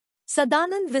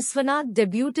Sadanand Viswanath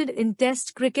debuted in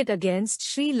Test cricket against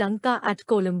Sri Lanka at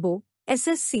Colombo,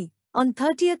 SSC, on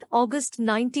 30th August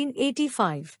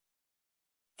 1985.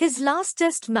 His last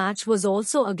Test match was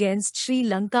also against Sri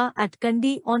Lanka at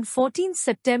Kandy on 14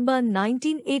 September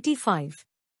 1985.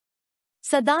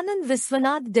 Sadanand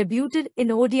Viswanath debuted in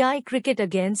ODI cricket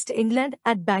against England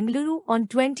at Bangalore on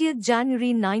 20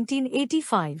 January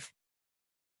 1985.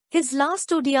 His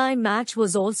last ODI match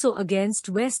was also against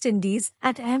West Indies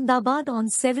at Ahmedabad on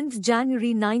 7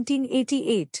 January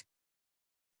 1988.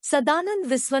 Sadanand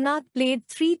Viswanath played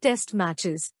 3 Test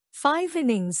matches, 5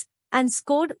 innings, and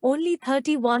scored only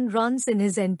 31 runs in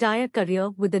his entire career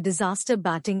with a disaster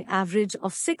batting average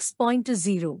of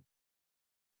 6.20.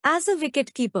 As a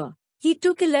wicket-keeper, he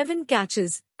took 11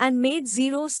 catches and made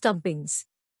 0 stumpings.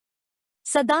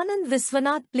 Sadanand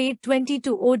Viswanath played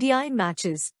 22 ODI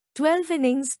matches, 12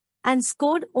 innings, and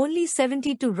scored only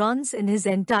 72 runs in his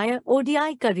entire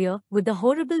ODI career with a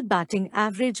horrible batting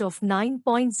average of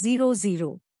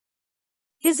 9.00.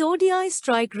 His ODI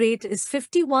strike rate is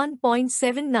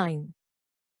 51.79.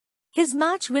 His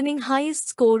match-winning highest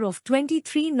score of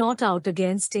 23 not out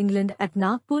against England at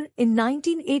Nagpur in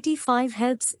 1985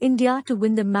 helps India to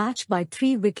win the match by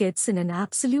 3 wickets in an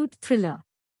absolute thriller.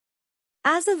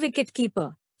 As a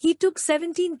wicket-keeper, he took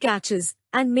 17 catches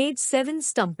and made 7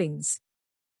 stumpings.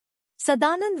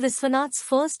 Sadanand Viswanath's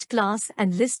first-class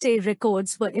and List A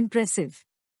records were impressive.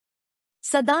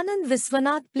 Sadanand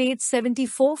Viswanath played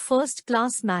 74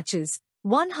 first-class matches,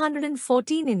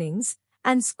 114 innings,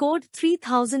 and scored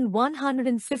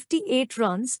 3,158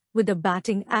 runs with a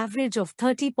batting average of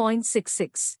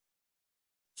 30.66.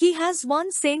 He has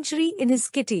 1 century in his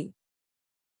kitty.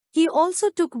 He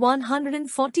also took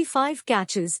 145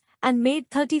 catches and made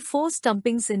 34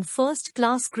 stumpings in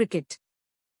first-class cricket.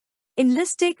 In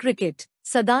List A cricket,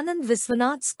 Sadanand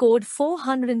Viswanath scored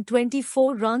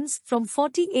 424 runs from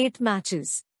 48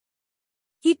 matches.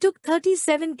 He took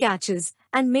 37 catches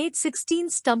and made 16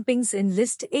 stumpings in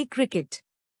List A cricket.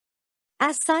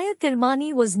 As Syed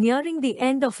Kirmani was nearing the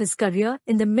end of his career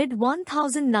in the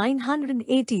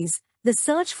mid-1980s, the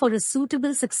search for a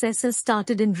suitable successor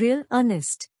started in real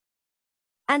earnest.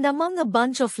 And among a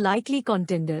bunch of likely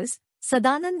contenders,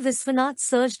 Sadanand Viswanath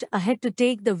surged ahead to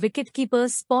take the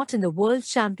wicket-keeper's spot in the World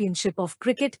Championship of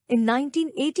Cricket in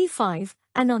 1985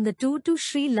 and on the tour to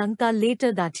Sri Lanka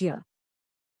later that year.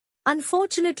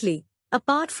 Unfortunately,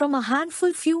 apart from a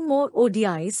few more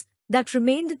ODIs, that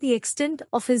remained the extent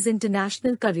of his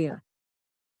international career.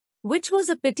 Which was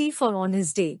a pity, for on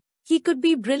his day, he could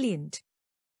be brilliant.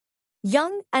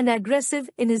 Young and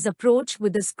aggressive in his approach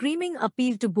with a screaming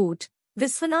appeal to boot,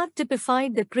 Viswanath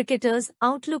typified the cricketer's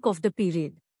outlook of the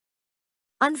period.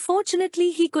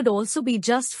 Unfortunately, he could also be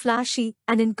just flashy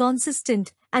and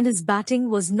inconsistent, and his batting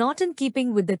was not in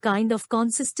keeping with the kind of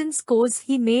consistent scores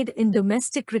he made in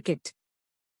domestic cricket.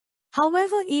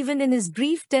 However, even in his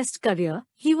brief Test career,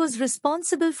 he was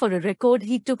responsible for a record.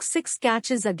 He took 6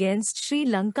 catches against Sri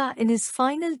Lanka in his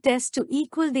final Test to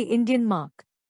equal the Indian mark.